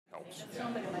results.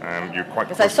 You're quite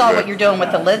Because I saw what you're doing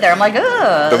with the lid there. I'm like,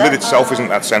 ugh. The lid itself isn't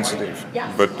that sensitive,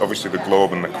 but obviously the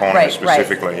globe and the cornea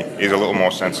specifically is a little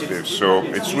more sensitive. So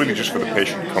it's really just for the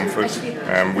patient comfort.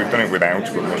 We've done it without,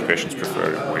 but most patients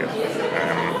prefer it with.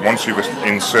 Once you've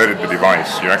inserted the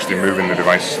device, you're actually moving the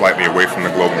device slightly away from the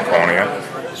globe and cornea,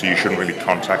 so you shouldn't really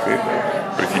contact it.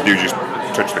 But if you do just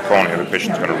touch the cornea, the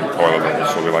patient's going to recoil a little,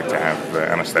 so we like to have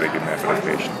anaesthetic in there for the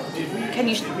patient. Can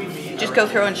you just go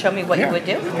through and show me what you would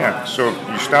do? Yeah, so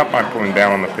you start by pulling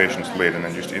down on the patient's lid and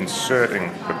then just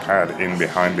inserting the pad in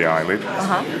behind the eyelid.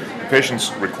 The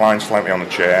patients recline slightly on the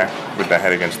chair with their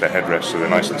head against their headrest, so they're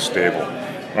nice and stable.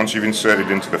 Once you've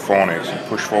inserted into the fornix, you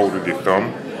push forward with your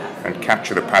thumb and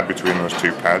capture the pad between those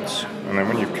two pads. And then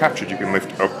when you've captured, you can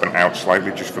lift up and out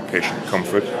slightly just for patient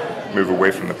comfort, move away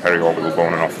from the periorbital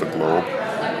bone and off the globe.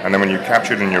 And then when you've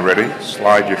captured and you're ready,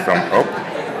 slide your thumb up,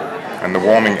 and the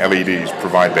warming LEDs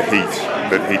provide the heat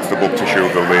that heats the bulk tissue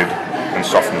of the lid and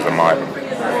softens the meibum.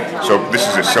 So this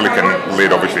is a silicon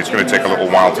lid, obviously it's going to take a little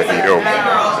while to heat up.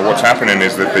 But what's happening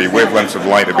is that the wavelengths of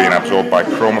light are being absorbed by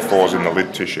chromophores in the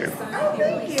lid tissue,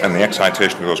 and the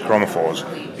excitation of those chromophores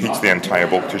heats the entire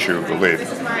bulk tissue of the lid,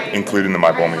 including the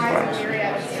Meibomian glands.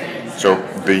 So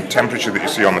the temperature that you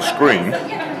see on the screen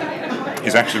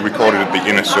is actually recorded at the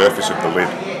inner surface of the lid.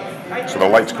 So the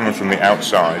light's coming from the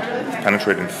outside,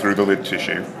 penetrating through the lid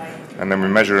tissue, and then we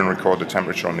measure and record the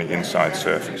temperature on the inside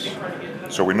surface.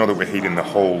 So we know that we're heating the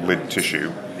whole lid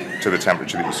tissue to the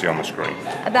temperature that you see on the screen.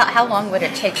 About how long would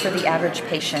it take for the average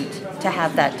patient to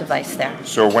have that device there?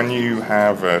 So when you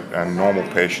have a normal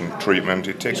patient treatment,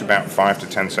 it takes about 5 to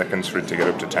 10 seconds for it to get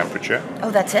up to temperature.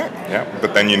 Oh, that's it? Yeah,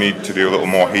 but then you need to do a little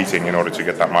more heating in order to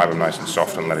get that meibum nice and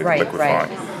soft and let it liquefy.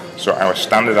 So our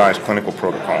standardized clinical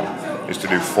protocol is to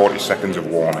do 40 seconds of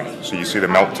warming. So you see the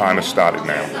melt timer started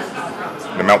now.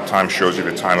 The melt time shows you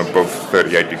the time above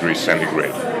 38 degrees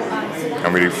centigrade.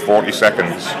 And we do 40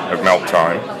 seconds of melt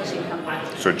time.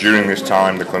 So during this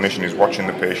time, the clinician is watching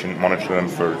the patient, monitoring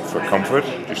them for comfort,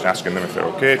 just asking them if they're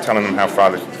okay, telling them how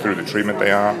far through the treatment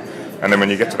they are. And then when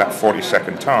you get to that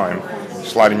 40-second time,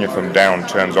 sliding your thumb down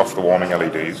turns off the warming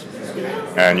LEDs.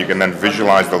 And you can then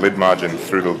visualize the lid margin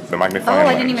through the magnifying lens. Oh,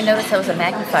 I didn't even notice there was a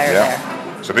magnifier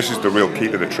there. So this is the real key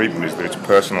to the treatment, is that it's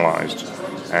personalized.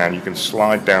 And you can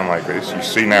slide down like this. You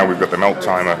see now we've got the melt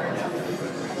timer.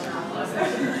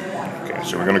 Okay,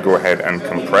 so we're going to go ahead and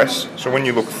compress. So when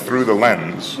you look through the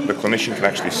lens, the clinician can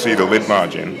actually see the lid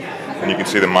margin, and you can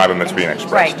see the meibum that's being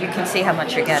expressed. Right, you can see how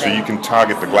much you're getting. So you can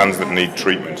target the glands that need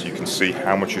treatment. You can see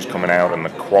how much is coming out and the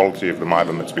quality of the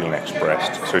meibum that's being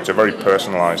expressed. So it's a very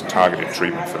personalized, targeted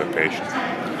treatment for the patient.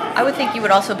 I would think you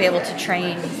would also be able to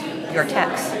train your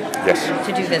techs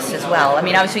to do this as well. I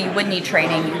mean, obviously you would need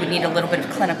training, you would need a little bit of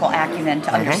clinical acumen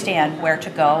to understand where to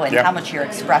go and how much you're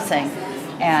expressing.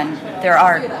 And there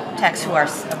are techs who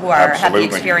have the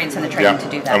experience and the training to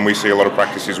do that. And we see a lot of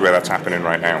practices where that's happening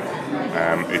right now.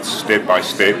 It's state by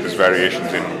state, there's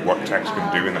variations in what techs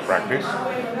can do in the practice,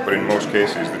 but in most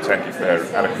cases the tech, if they're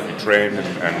adequately trained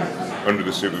and under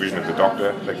the supervision of the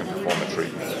doctor, they can perform the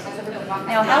treatment.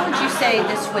 Now, how would you say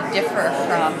this would differ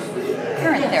from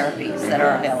current therapies that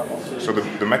are available? So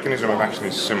the mechanism of action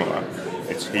is similar.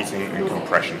 It's heating and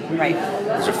compression. Right.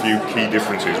 There's a few key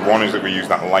differences. One is that we use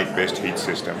that light-based heat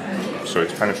system. So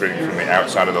it's penetrating from the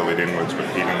outside of the lid inwards, but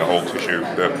heating the whole tissue,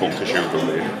 the bulk tissue of the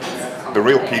lid. The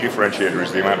real key differentiator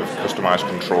is the amount of customized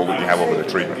control that you have over the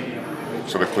treatment.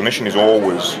 So the clinician is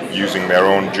always using their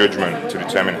own judgment to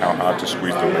determine how hard to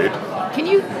squeeze the lid. Can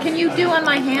you do on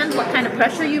my hand what kind of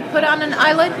pressure you put on an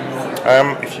eyelid?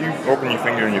 If you open your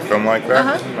finger and your thumb like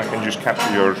that, I can just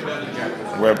capture your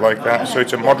web like that. So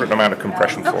it's a moderate amount of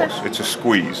compression force. It's a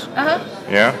squeeze.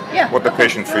 Yeah? What the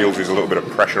patient feels is a little bit of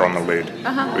pressure on the lid,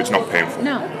 but it's not painful.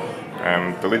 No.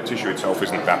 The lid tissue itself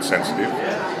isn't that sensitive,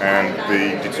 and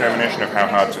the determination of how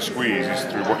hard to squeeze is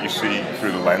through what you see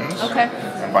through the lens,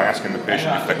 and by asking the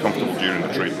patient if they're comfortable during the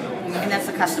treatment. And that's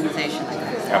the customization, I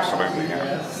guess. Absolutely,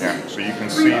 yeah. So you can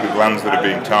see the glands that are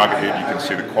being targeted, you can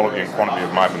see the quality and quantity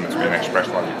of meibum that's being expressed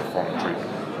while you perform the treatment.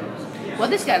 Well,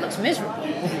 this guy looks miserable.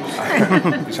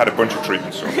 He's had a bunch of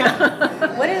treatments so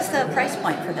far. What is the price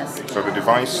point for this? So the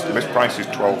device, list price is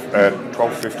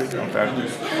 $12,50. A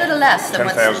little less than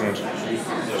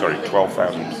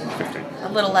 $12,050. A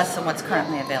little less than what's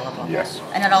currently available. Yes.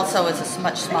 And it also is a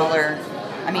much smaller.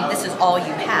 I mean, this is all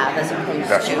you have as opposed to.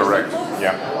 That's correct.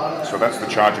 Yeah. So that's the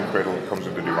charging cradle that comes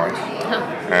with the device,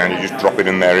 and you just drop it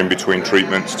in there in between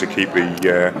treatments to keep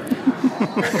the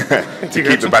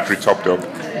the battery topped up.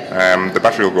 The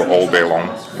battery will go all day long.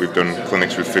 We've done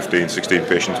clinics with 15, 16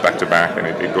 patients back to back, and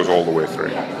it goes all the way through.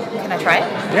 Can I try it?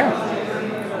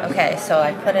 Yeah. Okay, so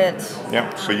I put it...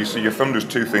 Yeah, so you see your thumb does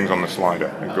two things on the slider.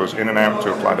 It goes in and out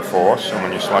to apply the force, and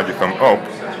when you slide your thumb up,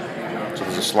 so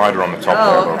there's a slider on the top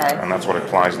there, okay. and that's what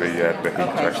applies the heat to Okay,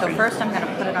 actually... so first I'm going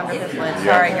to put it under his lid.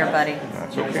 Sorry here, buddy.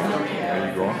 That's okay. There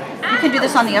you go. You can do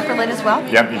this on the upper lid as well?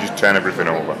 Yeah, you just turn everything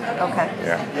over. Okay.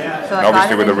 Yeah. So and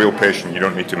obviously with a real patient, you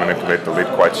don't need to manipulate the lid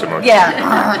quite so much.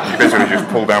 Yeah. You basically just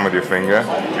pull down with your finger,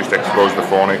 just expose the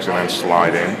fornix and then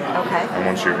slide in. Okay. And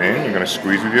once you're in, you're going to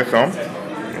squeeze with your thumb.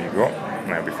 There you go.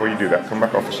 Now, before you do that, come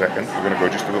back off a second. We're going to go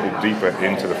just a little deeper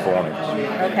into the fornix.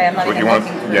 Okay, I'm not even looking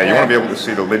through you want to be able to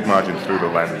see the lid margin through the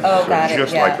lens. Oh, so got it.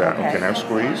 just Yeah, like that. okay. Okay, now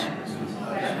squeeze.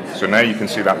 So now you can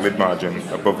see that lid margin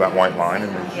above that white line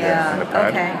in the pad.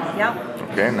 Okay, yep.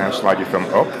 Okay, now slide your thumb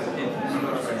up.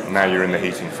 Now you're in the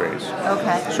heating phase.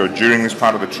 Okay. So during this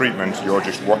part of the treatment, you're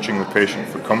just watching the patient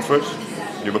for comfort.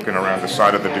 You're looking around the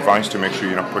side of the device to make sure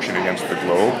you're not pushing against the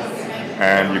globe.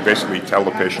 And you basically tell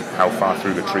the patient how far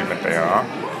through the treatment they are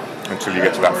until you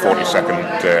get to that 40-second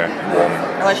warming.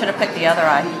 Oh, I should have picked the other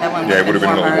eye. That one it would have been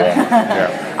a little warmer.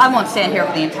 Yeah. I won't stand here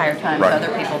for the entire time, Right. so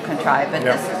other people can try, but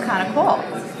this is kind of cool.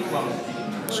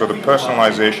 So the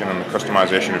personalization and the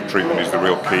customization of treatment is the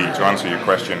real key to answer your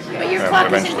question. But your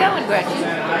clock isn't eventually. going,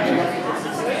 Gretchen.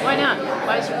 Why not?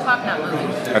 Why is your clock not moving?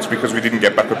 That's because we didn't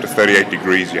get back up to 38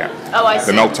 degrees yet. Oh, I see.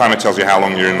 The melt timer tells you how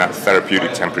long you're in that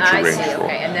therapeutic temperature I range see, for.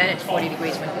 okay, and then it's 40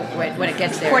 degrees when it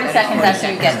gets there. 40 seconds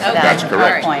after you get to that That's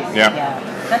correct. point. Yeah.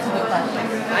 That's a good question.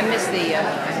 I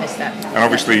missed that. And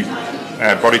obviously,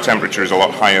 body temperature is a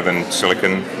lot higher than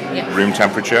silicon room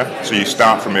temperature. So you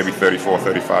start from maybe 34,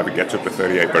 35, it gets up to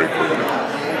 38 very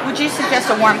quickly. Would you suggest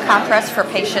a warm compress for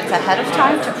patients ahead of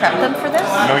time to prep them for this?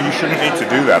 No, you shouldn't need to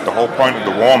do that. The whole point of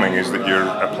the warming is that you're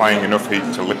applying enough heat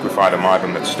to liquefy the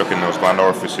meibum that's stuck in those gland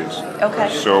orifices. Okay.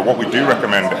 So what we do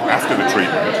recommend after the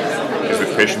treatment is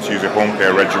that patients use a home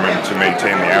care regimen to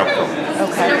maintain the outcome.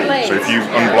 Okay. So if you've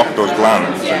unblocked those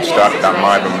glands and started that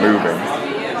meibum moving,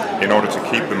 in order to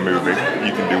keep them moving,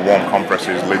 you can do warm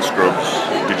compresses, lid scrubs,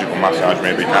 digital massage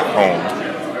maybe at home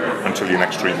until your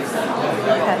next treatment.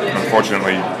 Okay.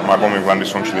 Unfortunately, Meibomian Gland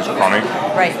Dysfunction is chronic.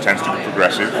 Right. It tends to be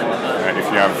progressive. If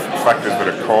you have factors that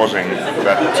are causing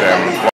that